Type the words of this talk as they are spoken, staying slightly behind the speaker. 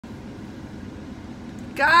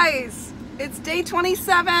Guys, it's day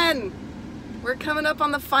 27. We're coming up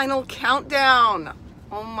on the final countdown.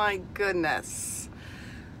 Oh my goodness.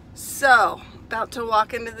 So, about to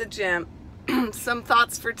walk into the gym. Some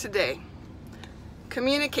thoughts for today.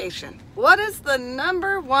 Communication. What is the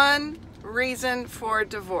 #1 reason for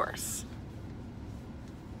divorce?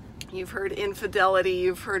 You've heard infidelity,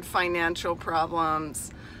 you've heard financial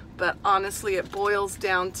problems, but honestly it boils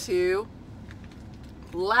down to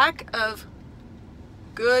lack of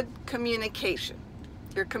good communication.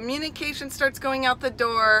 Your communication starts going out the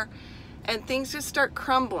door and things just start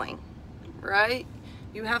crumbling, right?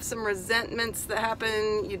 You have some resentments that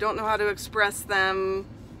happen, you don't know how to express them,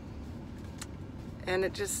 and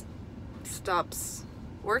it just stops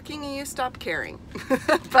working and you stop caring.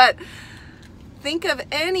 But think of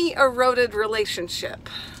any eroded relationship.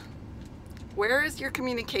 Where is your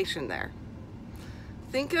communication there?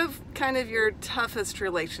 Think of kind of your toughest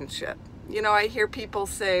relationship. You know, I hear people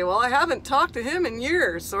say, well, I haven't talked to him in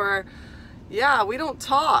years, or yeah, we don't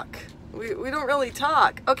talk. We don't really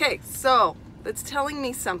talk. Okay, so that's telling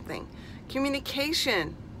me something.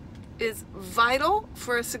 Communication is vital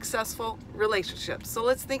for a successful relationship. So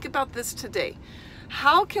let's think about this today.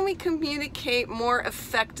 How can we communicate more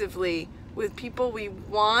effectively with people we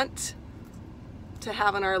want to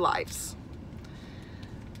have in our lives?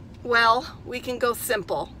 Well, we can go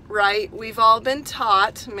simple, right? We've all been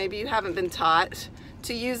taught, maybe you haven't been taught,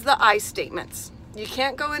 to use the I statements. You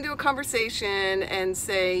can't go into a conversation and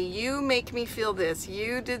say, you make me feel this,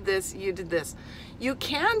 you did this, you did this. You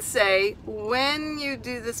can say, when you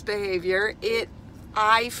do this behavior,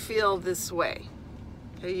 I feel this way.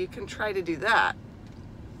 Okay, you can try to do that.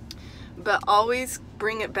 But always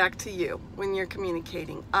bring it back to you when you're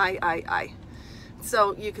communicating. I.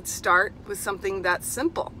 So you could start with something that's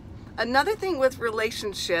simple. Another thing with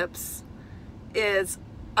relationships is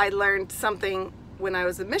I learned something when I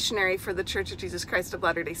was a missionary for the Church of Jesus Christ of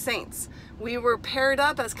Latter-day Saints. We were paired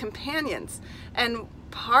up as companions, and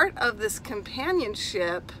part of this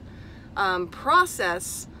companionship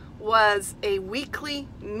process was a weekly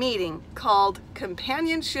meeting called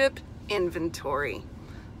Companionship Inventory.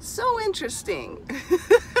 So interesting.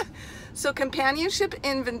 So Companionship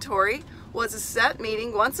Inventory was a set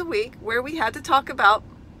meeting once a week where we had to talk about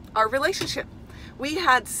our relationship. We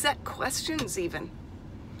had set questions even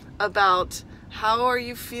about how are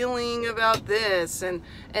you feeling about this, and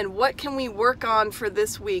what can we work on for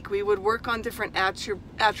this week. We would work on different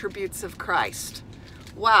attributes of Christ.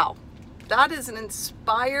 Wow, that is an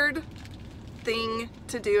inspired thing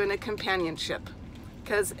to do in a companionship,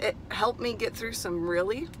 because it helped me get through some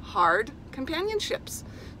really hard companionships.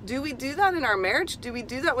 Do we do that in our marriage? Do we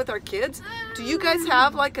do that with our kids? Do you guys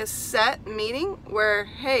have like a set meeting where,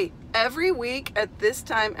 hey, every week at this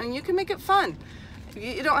time, and you can make it fun.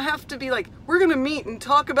 You don't have to be like, we're gonna meet and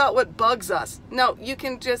talk about what bugs us. No, you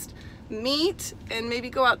can just meet and maybe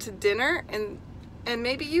go out to dinner, and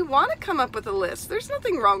maybe you wanna come up with a list. There's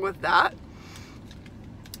nothing wrong with that.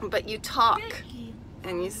 But you talk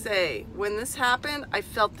and you say, when this happened, I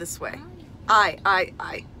felt this way. I,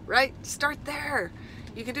 right? Start there.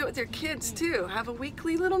 You can do it with your kids too. Have a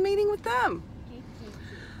weekly little meeting with them.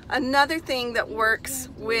 Another thing that works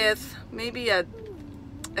with maybe a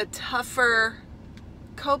tougher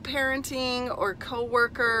co-parenting or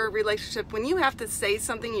co-worker relationship, when you have to say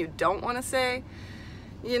something you don't want to say,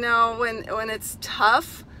 you know, when it's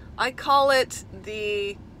tough, I call it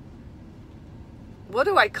what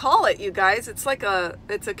do I call it, you guys? It's like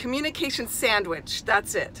it's a communication sandwich.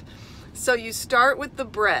 That's it. So you start with the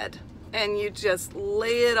bread and you just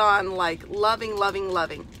lay it on like loving, loving,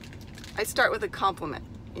 loving. I start with a compliment,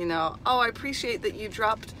 you know. Oh, I appreciate that you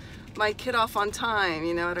dropped my kid off on time,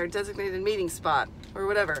 you know, at our designated meeting spot or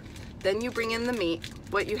whatever. Then you bring in the meat,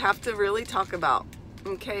 what you have to really talk about,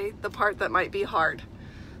 okay? The part that might be hard.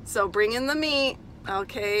 So bring in the meat,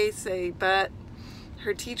 okay? Say, but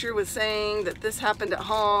her teacher was saying that this happened at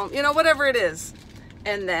home, you know, whatever it is.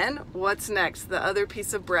 And then what's next? The other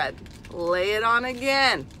piece of bread. Lay it on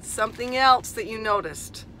again. Something else that you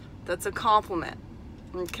noticed that's a compliment.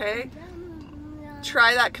 Okay?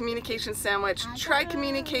 Try that communication sandwich. Try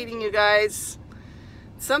communicating, you guys.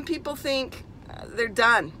 Some people think they're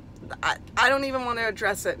done. I don't even want to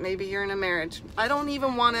address it. Maybe you're in a marriage. I don't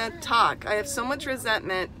even want to talk. I have so much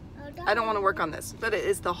resentment. I don't want to work on this. But it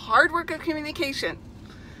is the hard work of communication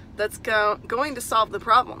that's going to solve the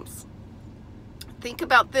problems. Think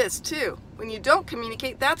about this too. When you don't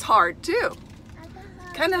communicate, that's hard too.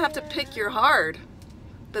 Kind of have to pick your hard,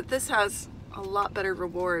 but this has a lot better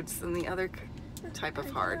rewards than the other type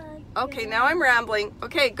of hard. Okay, now I'm rambling.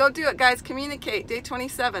 Okay, go do it, guys. Communicate. Day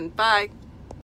 27. Bye.